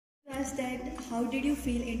us that how did you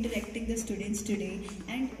feel interacting the students today,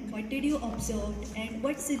 and what did you observe, and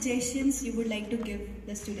what suggestions you would like to give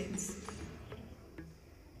the students?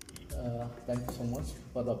 Thank you so much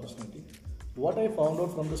for the opportunity. What I found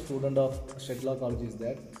out from the student of Shedscian College is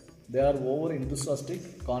that they are over enthusiastic,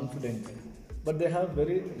 confident, but they have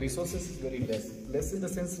very resources very less. Less in the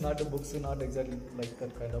sense not the books, not exactly like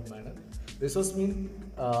that kind of manner. Resource mean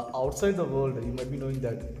outside the world. You might be knowing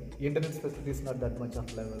that internet facility is not that much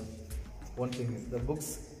of level. One thing is the books,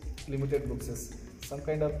 limited books is some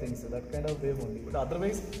kind of things, so that kind of way only. But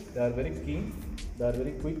otherwise, they are very keen. They are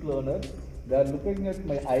very quick learner. They are looking at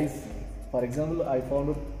my eyes. For example, I found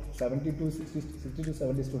out 70 to 60 to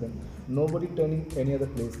 70 students. Nobody turning any other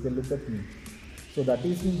place. They look at me. So that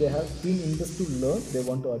is when they have keen interest to learn. They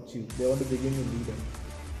want to achieve. They want to become a leader.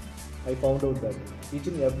 I found out that each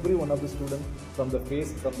and every one of the students, from the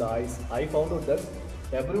face, from the eyes, I found out that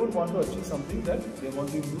everyone want to achieve something that they want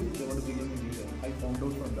to do. They want to become a leader. I found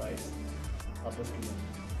out from the eyes of the student.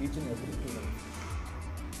 Each and every student.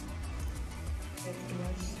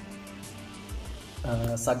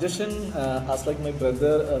 Suggestion, as like my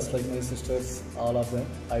brother, as like my sisters, all of them,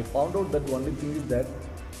 I found out that only thing is that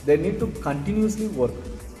they need to continuously work.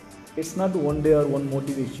 It's not one day or one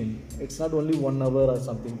motivation. It's not only 1 hour or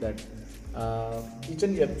something that each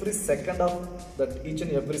and every second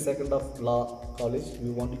of law college,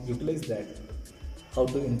 we want to utilize that. How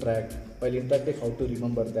to interact, while interacting, how to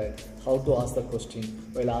remember that, how to ask the question,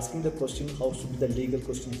 while asking the question, how should be the legal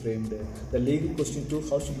question framed, the legal question too,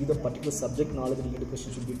 how should be the particular subject knowledge related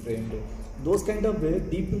question should be framed. Those kind of way,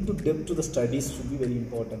 deep into depth to the studies should be very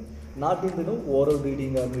important. Not in oral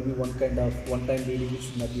reading or maybe one time reading which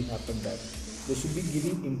should not be happen that. They should be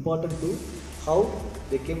giving important to how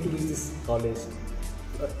they came to reach this college.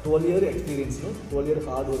 12-year experience, 12-year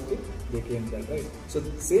hard work, they came there, right? So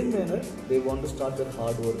same manner, they want to start their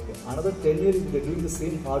hard work. Another 10 years, if they're doing the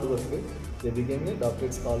same hard work, they became a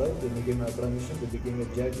doctorate scholar, they became an academician, they became a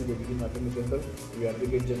judge, they became attorney general, they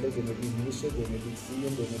advocate general, they may be minister, they may be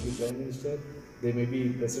CM, they may be prime minister, they may be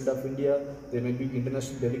president of India, they may be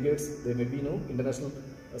international delegates, they may be international,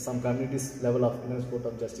 some communities level of International Court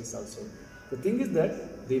of Justice also. The thing is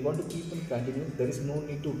that they want to keep on continuing. There is no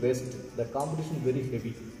need to rest. The competition is very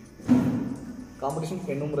heavy. Competition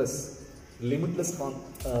enormous, limitless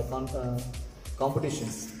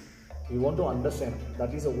competitions. We want to understand.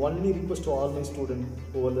 That is the only request to all my students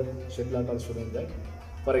over the Shedscian College students that,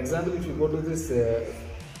 for example, if you go to this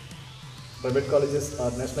private colleges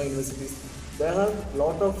or national universities, they have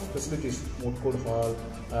lot of facilities, Moot Court hall,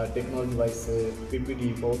 technology wise,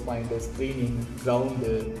 PPT, PowerPoint, training, ground,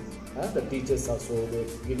 the teachers also, they are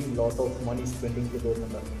giving lot of money spending to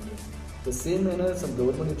government of India. The same manner, some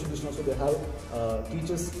government institutions also, they have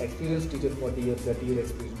teachers, experienced teachers, 40 years, 30 year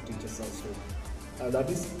experienced teachers also. That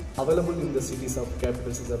is available in the cities of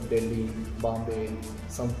capital cities of Delhi, Bombay,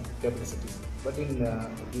 some capital cities. But in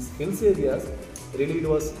these hills areas, really it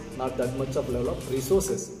was not that much of level of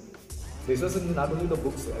resources. Resources not only the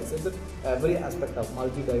books, I said that every aspect of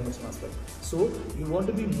multi-dimensional aspect. So you want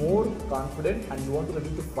to be more confident and you want to ready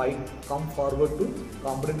to fight, come forward to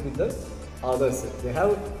compete with the others. They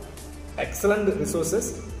have excellent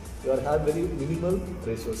resources, you have very minimal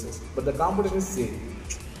resources, but the competition is same.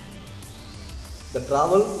 The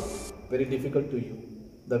travel very difficult to you,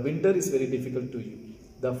 the winter is very difficult to you,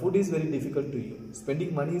 the food is very difficult to you,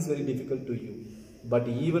 spending money is very difficult to you. But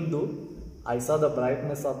even though I saw the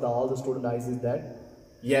brightness of all the student eyes is that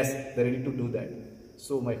yes, they are ready to do that.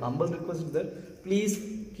 So my humble request is that please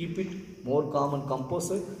keep it more calm and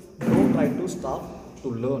composed. Don't try to stop to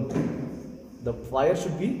learn. The fire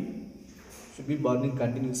should be burning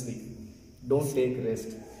continuously. Don't take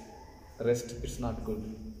rest. Rest, it's not good.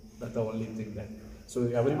 That's the only thing that. So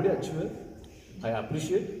everybody achieve. I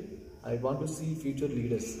appreciate. I want to see future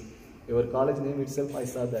leaders. Your college name itself, I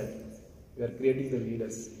saw that. You are creating the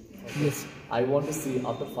leaders. Okay. Yes. I want to see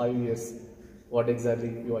after 5 years what exactly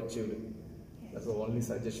you achieved. That's the only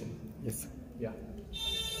suggestion. Yes. Yeah.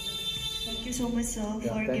 Thank you so much, sir,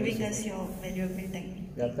 for giving us your valuable time.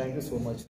 Yeah, thank you so much.